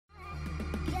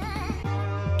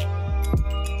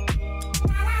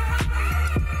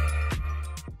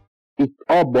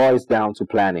all boils down to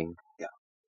planning. Yeah.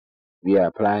 Yeah,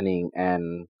 planning,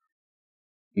 and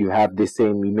you have the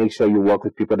same. You make sure you work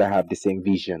with people that have the same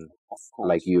vision, Of course.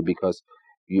 like you, because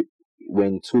you,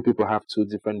 when two people have two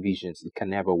different visions, it can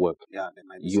never work. Yeah, there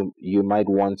might be You might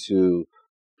want to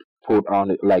put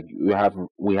on it, like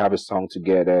we have a song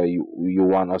together. You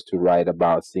want us to write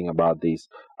about, sing about this.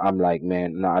 I'm like,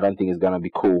 man, no, I don't think it's gonna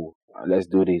be cool. Let's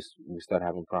do this. We start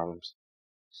having problems.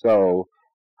 So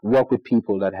work with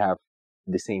people that have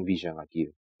the same vision like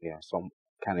you. Yeah, some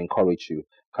can encourage you,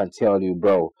 can tell you,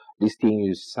 bro, this thing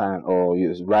you sang or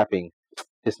you rapping,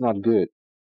 it's not good.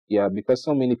 Yeah, because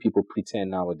so many people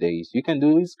pretend nowadays. You can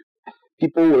do this.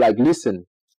 People will like listen.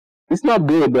 It's not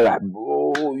good, but like,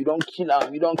 bro, you don't kill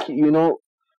him. You don't kill.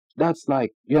 That's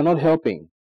like you're not helping.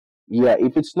 Yeah,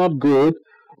 if it's not good,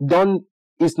 don't.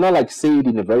 It's not like say it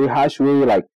in a very harsh way,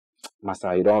 like,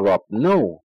 Master, you don't rap.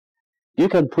 No, you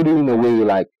can put it in a way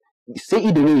like say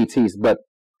it the way it is, but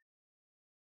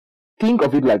think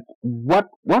of it like what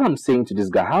I'm saying to this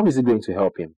guy. How is it going to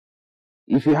help him?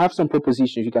 If you have some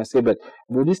propositions, you can say, but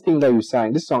with this thing that you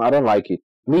sang, this song, I don't like it.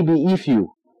 Maybe if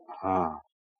you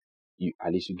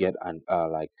at least you get an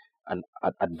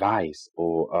advice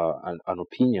or an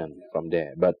opinion from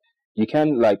there. But you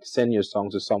can like send your song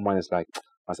to someone. It's like,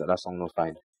 I said that song no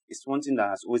fine. It's one thing that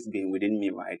has always been within me,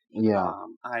 right? Yeah.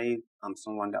 I am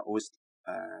someone that always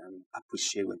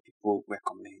appreciate when people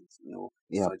recommend,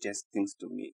 suggest things to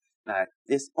me. Like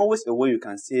there's always a way you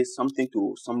can say something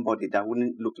to somebody that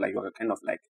wouldn't look like you're kind of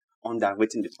like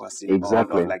underrating the person,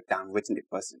 Exactly. or like downrating the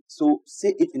person. So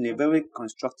say it in a very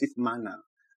constructive manner,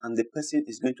 and the person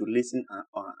is going to listen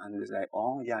and is like,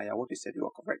 oh yeah, what you said, you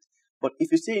are correct. But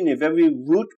if you say in a very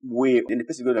rude way, then the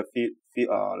person is going to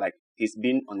feel like he's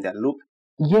been on their loop.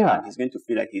 Yeah. And he's going to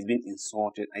feel like he's been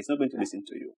insulted, and he's not going to listen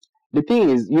to you. The thing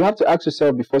is, you have to ask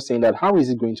yourself before saying that, how is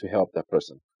it going to help that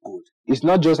person? Good. It's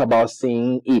not just about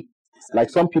saying it. Exactly. Like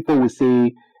some people will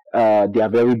say they are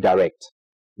very direct.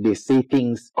 They say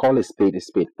things, call a spade a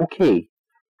spade. Okay,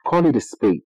 call it a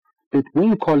spade. But when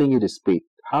you're calling it a spade,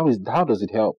 how does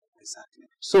it help? Exactly.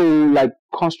 So, like,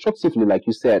 constructively, like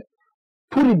you said,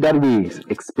 put it that way,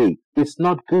 a spade. It's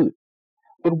not good.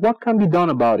 But what can be done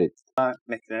about it?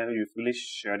 MeClee, you've really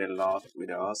shared a lot with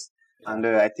us. And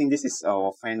I think this is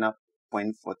our final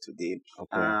point for today.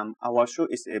 Okay. Our show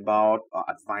is about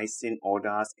advising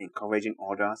others, encouraging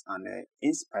others, and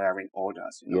inspiring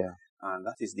others. Yeah. And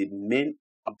that is the main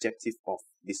objective of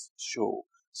this show.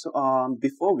 So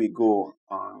before we go,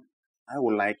 I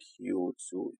would like you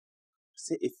to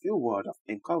say a few words of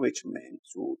encouragement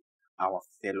to our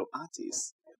fellow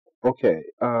artists. Okay.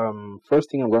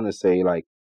 First thing I'm gonna say, like,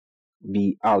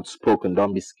 be outspoken.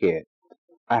 Don't be scared.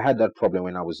 I had that problem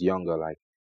when I was younger. Like,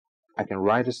 I can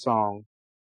write a song,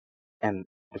 and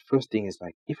the first thing is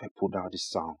like, if I put out this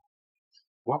song,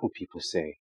 what will people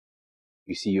say?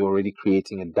 You see, you're already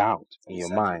creating a doubt in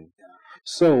your mind. Yeah.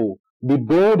 So be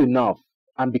bold enough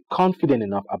and be confident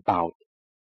enough about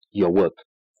your work.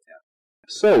 Yeah.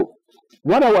 So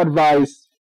what I would advise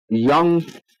young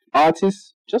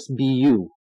artists, just be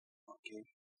you. Okay.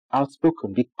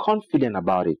 Outspoken, be confident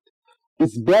about it.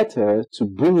 It's better to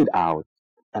bring it out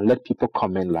and let people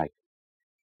comment like,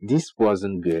 this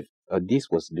wasn't good or this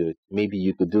was good. Maybe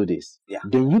you could do this. Yeah.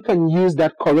 Then you can use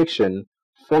that correction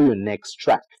for your next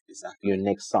track, exactly. your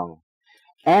next song.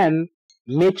 And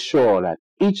make sure that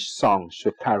each song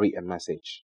should carry a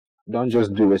message. Don't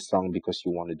just do a song because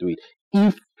you want to do it.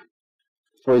 If,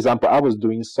 for example, I was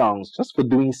doing songs just for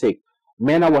doing sake,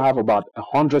 man, I will have about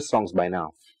 100 songs by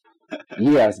now.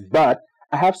 Yes, but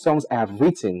I have songs I have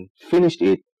written, finished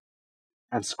it,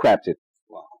 and scrapped it.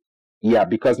 Wow. Yeah,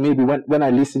 because maybe when I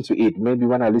listen to it,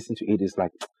 it's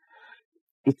like,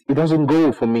 it doesn't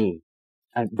go for me.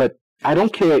 But I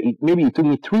don't care. Maybe it took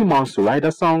me 3 months to write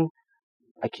a song.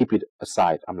 I keep it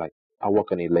aside. I'm like, I'll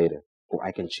work on it later, or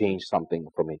I can change something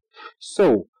from it.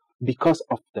 So, because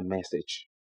of the message.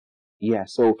 Yeah,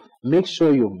 so make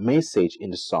sure your message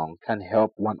in the song can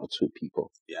help 1 or 2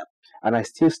 people. Yeah. And I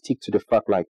still stick to the fact,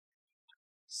 like,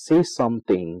 say some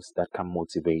things that can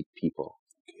motivate people.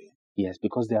 Okay. Yes,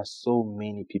 because there are so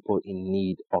many people in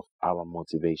need of our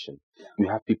motivation. Yeah. You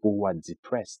have people who are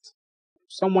depressed.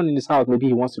 Someone in this house, maybe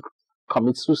he wants to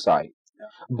commit suicide. Yeah.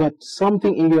 But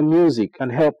something in your music can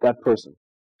help that person.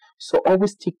 So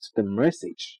always stick to the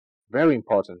message. Very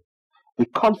important. Be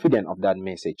confident of that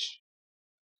message.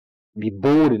 Be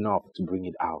bold enough to bring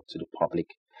it out to the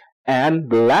public. And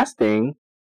the last thing,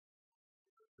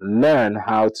 learn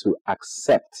how to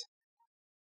accept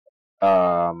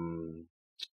correction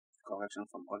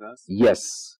from others.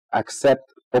 Yes,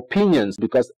 accept opinions,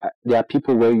 because there are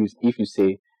people where if you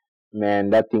say man,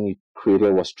 that thing you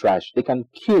created was trash. They can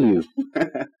kill you.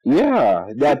 Yeah,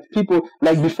 that people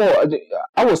like before.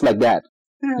 I was like that.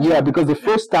 Yeah, because the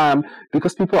first time,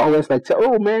 because people always like, say,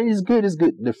 oh man, it's good, it's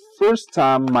good. The first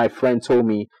time my friend told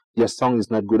me your song is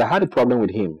not good, I had a problem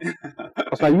with him. I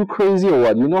was like, you crazy or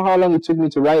what? You know how long it took me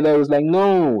to write that? I was like,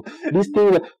 no, this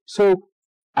thing. So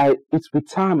it's with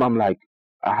time, I'm like,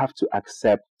 I have to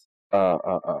accept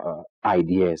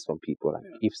ideas from people. Like,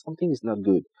 if something is not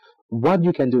good, what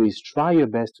you can do is try your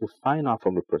best to find out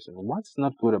from the person what's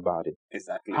not good about it.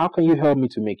 Exactly. How can you help me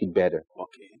to make it better?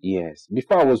 Okay. Yes.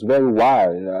 Before I was very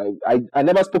wild. I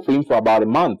never spoke to him for about a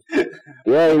month.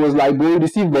 Yeah, it was like, bro,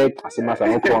 receive back. I said, Master,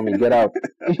 don't call me, get out.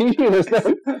 You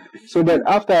understand? So that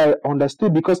after I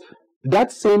understood, because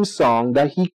that same song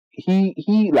that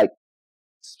he like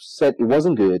said it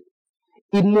wasn't good,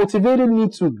 it motivated me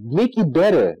to make it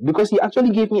better, because he actually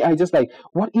gave me ideas like,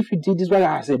 what if you did this way?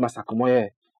 I said, Master, come on, yeah.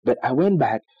 But I went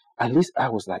back, at least I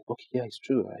was like, okay, yeah, it's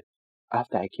true, right?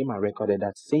 After I came and recorded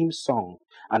that same song,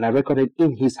 and I recorded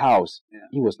in his house,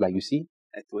 he was like, you see?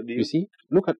 I told you. You see?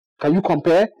 Look at, can you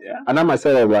compare? Yeah. And I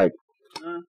myself was like,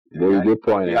 very good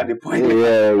point. You had the point.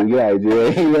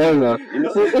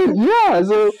 Yeah,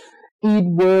 so it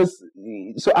was,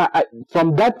 so I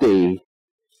from that day,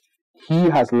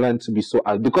 he has learned to be so,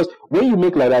 because when you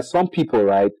make like that, some people,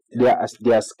 right, they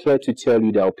are scared to tell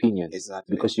you their opinions.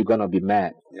 Exactly. Because you're gonna be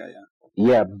mad.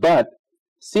 Yeah. But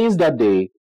since that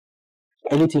day,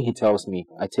 anything he tells me,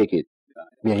 I take it.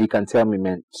 Yeah, he can tell me,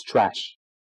 man, it's trash,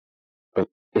 but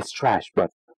it's trash. But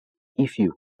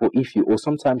or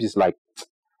sometimes it's like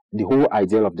the whole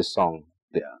idea of the song,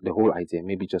 the whole idea,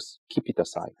 maybe just keep it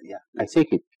aside. Yeah. I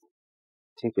take it.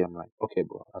 I'm like, okay,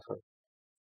 bro, I've heard.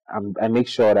 I make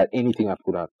sure that anything I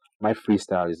put out, my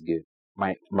freestyle is good.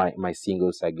 My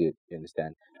singles are good. You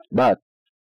understand? But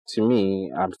to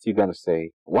me, I'm still gonna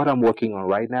say what I'm working on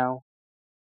right now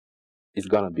is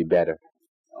gonna be better.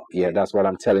 Okay. Yeah, that's what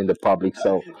I'm telling the public.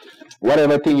 So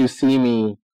whatever thing you see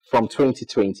me from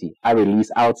 2020, I release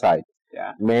outside.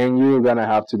 Yeah. Man, you're gonna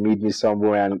have to meet me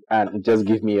somewhere and just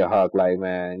give me a hug. Like,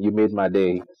 man, you made my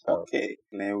day. So. Okay.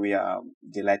 Man, we are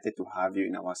delighted to have you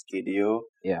in our studio.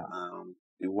 Yeah.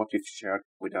 What you've shared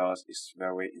with us is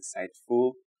very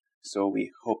insightful. So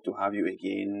we hope to have you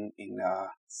again in a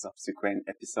subsequent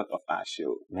episode of our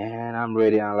show. Man, I'm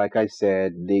ready. And like I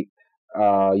said,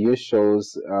 your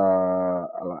shows,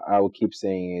 I will keep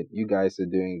saying it. You guys are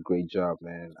doing a great job,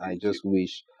 man. I just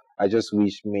wish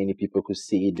many people could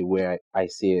see it the way I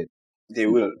see it. They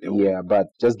will. Yeah, but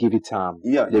just give it time.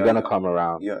 Yeah, they're gonna come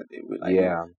around. Yeah, they will.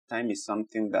 Time is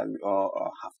something that we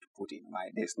all have to put in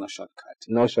mind. There's no shortcut.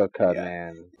 No shortcut,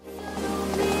 man.